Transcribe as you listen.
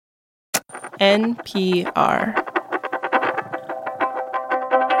NPR.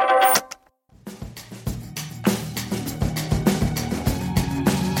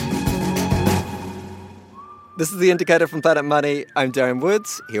 This is The Indicator from Planet Money. I'm Darren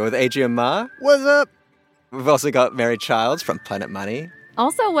Woods, here with Adrian Ma. What's up? We've also got Mary Childs from Planet Money.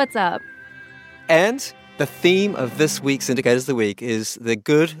 Also, what's up? And the theme of this week's Indicators of the Week is the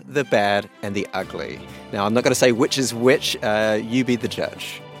good, the bad, and the ugly. Now, I'm not going to say which is which. You be the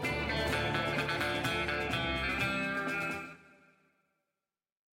judge.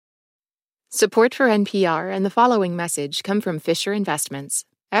 Support for NPR and the following message come from Fisher Investments.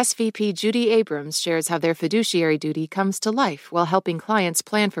 SVP Judy Abrams shares how their fiduciary duty comes to life while helping clients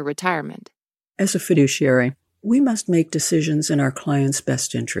plan for retirement. As a fiduciary, we must make decisions in our clients'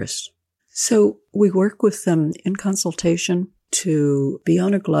 best interest. So we work with them in consultation to be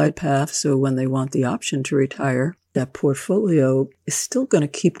on a glide path so when they want the option to retire, that portfolio is still going to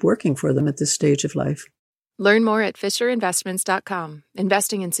keep working for them at this stage of life. Learn more at FisherInvestments.com.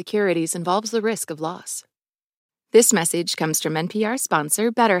 Investing in securities involves the risk of loss. This message comes from NPR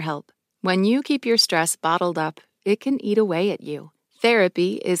sponsor BetterHelp. When you keep your stress bottled up, it can eat away at you.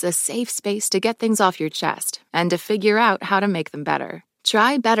 Therapy is a safe space to get things off your chest and to figure out how to make them better.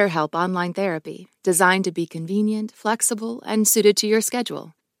 Try BetterHelp Online Therapy, designed to be convenient, flexible, and suited to your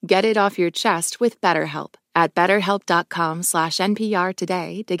schedule. Get it off your chest with BetterHelp at BetterHelp.com/NPR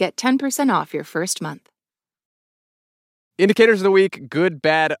today to get 10% off your first month. Indicators of the Week, good,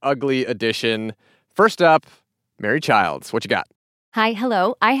 bad, ugly edition. First up, Mary Childs. What you got? Hi,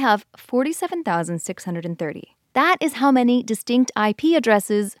 hello. I have 47,630. That is how many distinct IP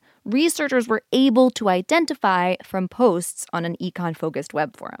addresses researchers were able to identify from posts on an econ-focused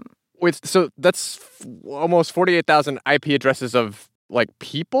web forum. Wait, so that's almost 48,000 IP addresses of,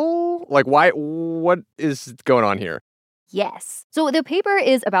 people? Why? What is going on here? Yes. So the paper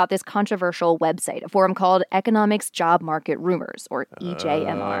is about this controversial website, a forum called Economics Job Market Rumors, or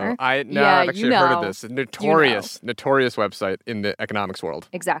EJMR. I've actually heard of this. Notorious website in the economics world.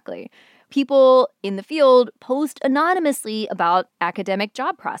 Exactly. People in the field post anonymously about academic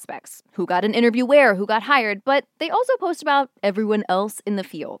job prospects, who got an interview where, who got hired, but they also post about everyone else in the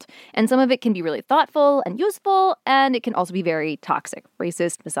field. And some of it can be really thoughtful and useful, and it can also be very toxic,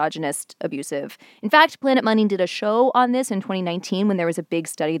 racist, misogynist, abusive. In fact, Planet Money did a show on this in 2019 when there was a big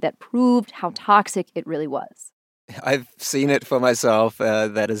study that proved how toxic it really was. I've seen it for myself.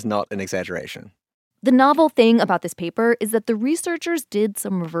 That is not an exaggeration. The novel thing about this paper is that the researchers did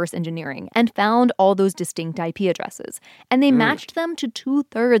some reverse engineering and found all those distinct IP addresses, and they matched them to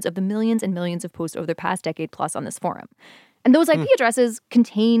 2/3 of the millions and millions of posts over the past decade plus on this forum. And those IP addresses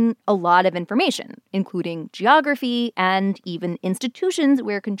contain a lot of information, including geography and even institutions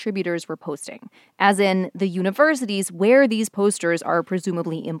where contributors were posting, as in the universities where these posters are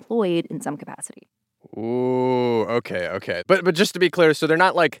presumably employed in some capacity. Ooh, okay. But just to be clear, so they're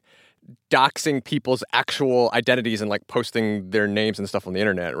not doxing people's actual identities and posting their names and stuff on the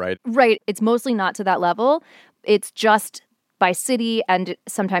internet, right? Right. It's mostly not to that level. It's just by city and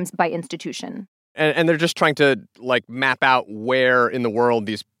sometimes by institution. And they're just trying to map out where in the world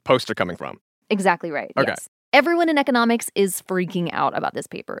these posts are coming from. Exactly right. Okay. Yes. Everyone in economics is freaking out about this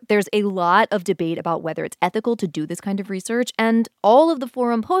paper. There's a lot of debate about whether it's ethical to do this kind of research, and all of the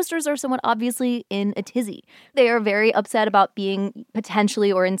forum posters are somewhat obviously in a tizzy. They are very upset about being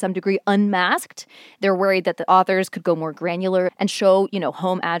potentially or in some degree unmasked. They're worried that the authors could go more granular and show,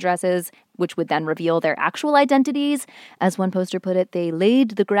 home addresses, which would then reveal their actual identities. As one poster put it, they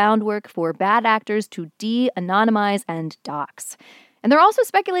laid the groundwork for bad actors to de-anonymize and dox. And they're also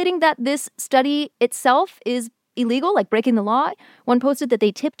speculating that this study itself is illegal, breaking the law. One posted that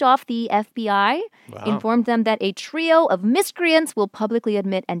they tipped off the FBI, informed them that a trio of miscreants will publicly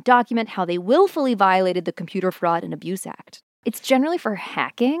admit and document how they willfully violated the Computer Fraud and Abuse Act. It's generally for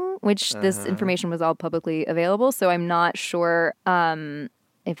hacking, which this information was all publicly available, so I'm not sure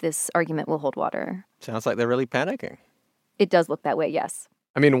if this argument will hold water. Sounds like they're really panicking. It does look that way, yes.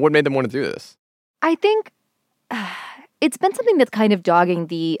 I mean, what made them want to do this? I think it's been something that's kind of dogging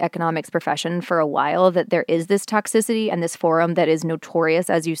the economics profession for a while, that there is this toxicity and this forum that is notorious,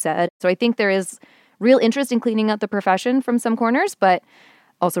 as you said. So I think there is real interest in cleaning up the profession from some corners, but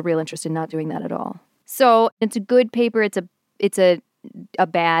also real interest in not doing that at all. So it's a good paper. It's a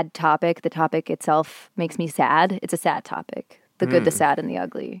bad topic. The topic itself makes me sad. It's a sad topic. The good, the sad, and the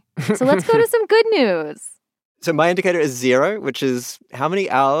ugly. So let's go to some good news. So my indicator is 0, which is how many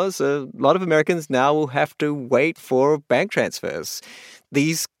hours a lot of Americans now will have to wait for bank transfers.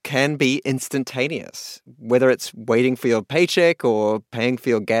 These can be instantaneous, whether it's waiting for your paycheck or paying for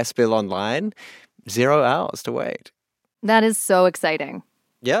your gas bill online. 0 hours to wait. That is so exciting.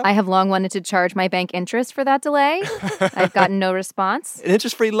 Yeah. I have long wanted to charge my bank interest for that delay. I've gotten no response. An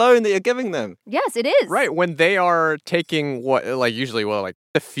interest-free loan that you're giving them. Yes, it is. Right, when they are taking usually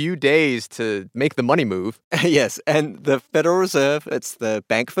a few days to make the money move. Yes, and the Federal Reserve, it's the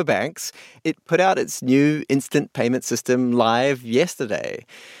bank for banks, it put out its new instant payment system live yesterday.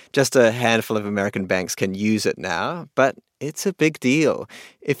 Just a handful of American banks can use it now, but it's a big deal.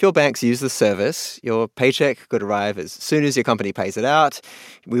 If your banks use the service, your paycheck could arrive as soon as your company pays it out.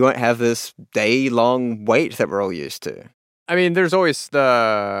 We won't have this day-long wait that we're all used to. I mean, there's always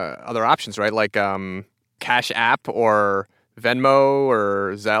the other options, right? Like Cash App or Venmo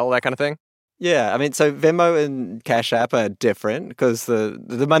or Zelle, that kind of thing? Yeah, I mean, so Venmo and Cash App are different because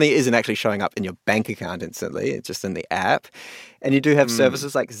the money isn't actually showing up in your bank account instantly. It's just in the app. And you do have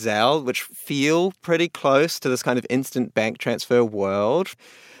services like Zelle, which feel pretty close to this kind of instant bank transfer world.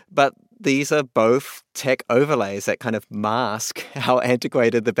 But these are both tech overlays that kind of mask how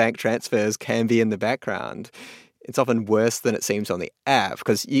antiquated the bank transfers can be in the background. It's often worse than it seems on the app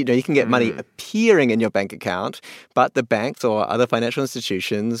because, you can get money appearing in your bank account, but the banks or other financial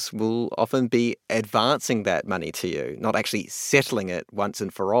institutions will often be advancing that money to you, not actually settling it once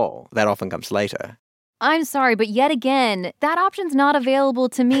and for all. That often comes later. I'm sorry, but yet again, that option's not available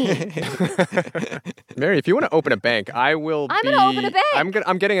to me. Mary, if you want to open a bank, I'm going to open a bank.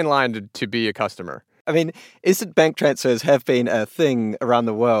 I'm getting in line to be a customer. I mean, instant bank transfers have been a thing around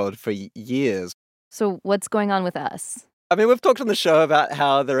the world for years. So what's going on with us? I mean, we've talked on the show about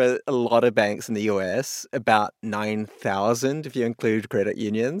how there are a lot of banks in the US, about 9,000 if you include credit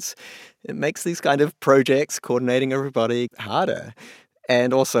unions. It makes these kind of projects, coordinating everybody, harder.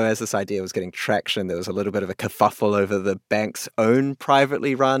 And also, as this idea was getting traction, there was a little bit of a kerfuffle over the bank's own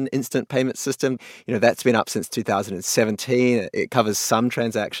privately run instant payment system. That's been up since 2017. It covers some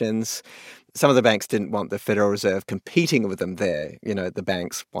transactions. Some of the banks didn't want the Federal Reserve competing with them there. The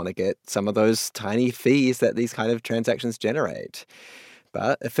banks want to get some of those tiny fees that these kind of transactions generate.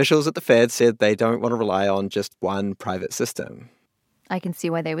 But officials at the Fed said they don't want to rely on just one private system. I can see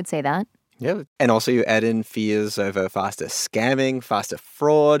why they would say that. Yeah. And also you add in fears over faster scamming, faster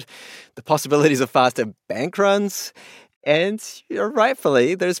fraud, the possibilities of faster bank runs. And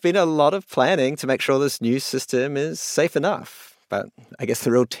rightfully, there's been a lot of planning to make sure this new system is safe enough. But I guess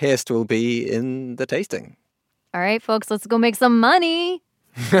the real test will be in the tasting. All right, folks, let's go make some money.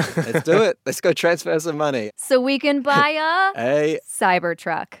 Let's do it. Let's go transfer some money. So we can buy a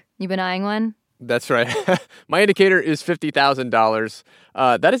Cybertruck. You been eyeing one? That's right. My indicator is $50,000.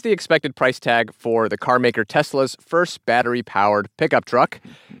 That is the expected price tag for the car maker Tesla's first battery-powered pickup truck.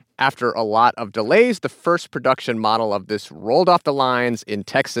 After a lot of delays, the first production model of this rolled off the lines in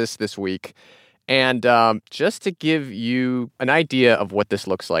Texas this week. And just to give you an idea of what this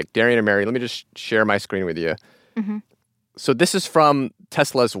looks like, Darian and Mary, let me just share my screen with you. Mm-hmm. So this is from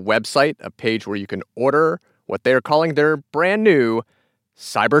Tesla's website, a page where you can order what they're calling their brand new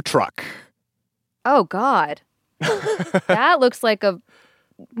Cybertruck. Oh, God. That looks like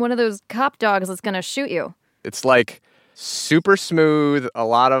one of those cop dogs that's going to shoot you. It's like super smooth, a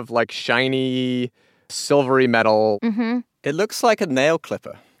lot of like shiny, silvery metal. Mm-hmm. It looks like a nail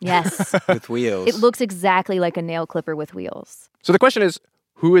clipper. Yes. With wheels. It looks exactly like a nail clipper with wheels. So the question is,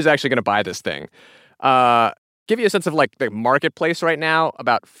 who is actually going to buy this thing? Give you a sense of like the marketplace right now,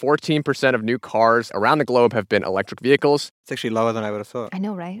 about 14% of new cars around the globe have been electric vehicles. It's actually lower than I would have thought. I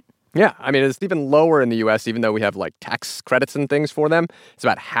know, right? Yeah, I mean, it's even lower in the U.S., even though we have like tax credits and things for them. It's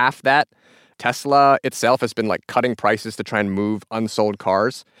about half that. Tesla itself has been like cutting prices to try and move unsold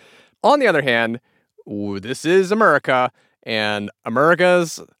cars. On the other hand, this is America, and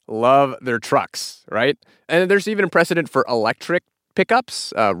Americans love their trucks, right? And there's even a precedent for electric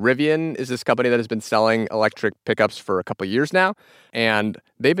pickups. Rivian is this company that has been selling electric pickups for a couple of years now, and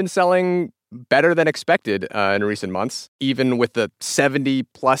they've been selling better than expected in recent months, even with the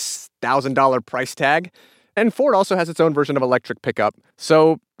 $70,000+ price tag. And Ford also has its own version of electric pickup.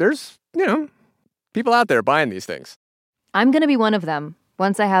 So there's, people out there buying these things. I'm going to be one of them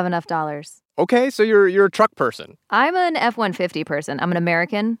once I have enough dollars. Okay, so you're a truck person. I'm an F-150 person. I'm an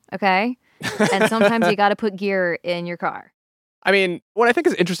American, okay? And sometimes you got to put gear in your car. I mean, what I think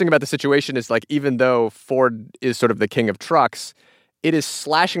is interesting about the situation is like, even though Ford is sort of the king of trucks, it is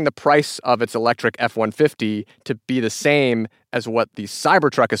slashing the price of its electric F-150 to be the same as what the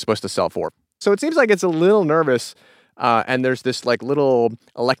Cybertruck is supposed to sell for. So it seems like it's a little nervous, and there's this like little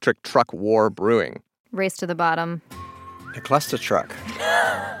electric truck war brewing. Race to the bottom. A cluster truck.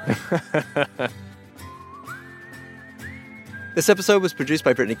 This episode was produced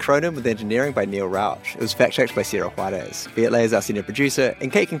by Brittany Cronin with engineering by Neil Rauch. It was fact-checked by Ciro Juarez. Viet Le is our senior producer,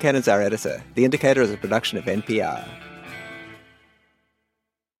 and Kate Kincannon is our editor. The Indicator is a production of NPR.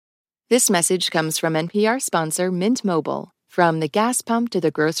 This message comes from NPR sponsor Mint Mobile. From the gas pump to the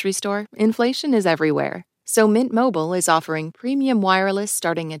grocery store, inflation is everywhere. So Mint Mobile is offering premium wireless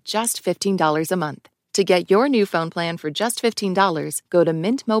starting at just $15 a month. To get your new phone plan for just $15, go to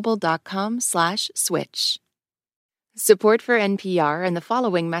mintmobile.com/switch. Support for NPR and the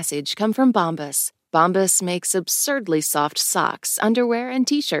following message come from Bombas. Bombas makes absurdly soft socks, underwear, and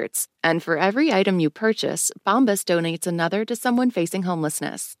T-shirts. And for every item you purchase, Bombas donates another to someone facing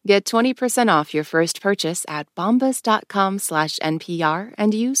homelessness. Get 20% off your first purchase at bombas.com/NPR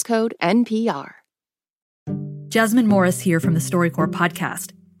and use code NPR. Jasmine Morris here from the StoryCorps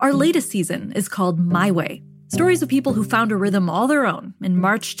podcast. Our latest season is called My Way. Stories of people who found a rhythm all their own and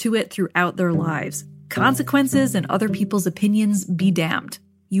marched to it throughout their lives. Consequences and other people's opinions be damned.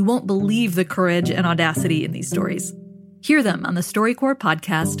 You won't believe the courage and audacity in these stories. Hear them on the StoryCorps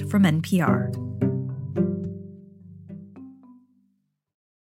podcast from NPR.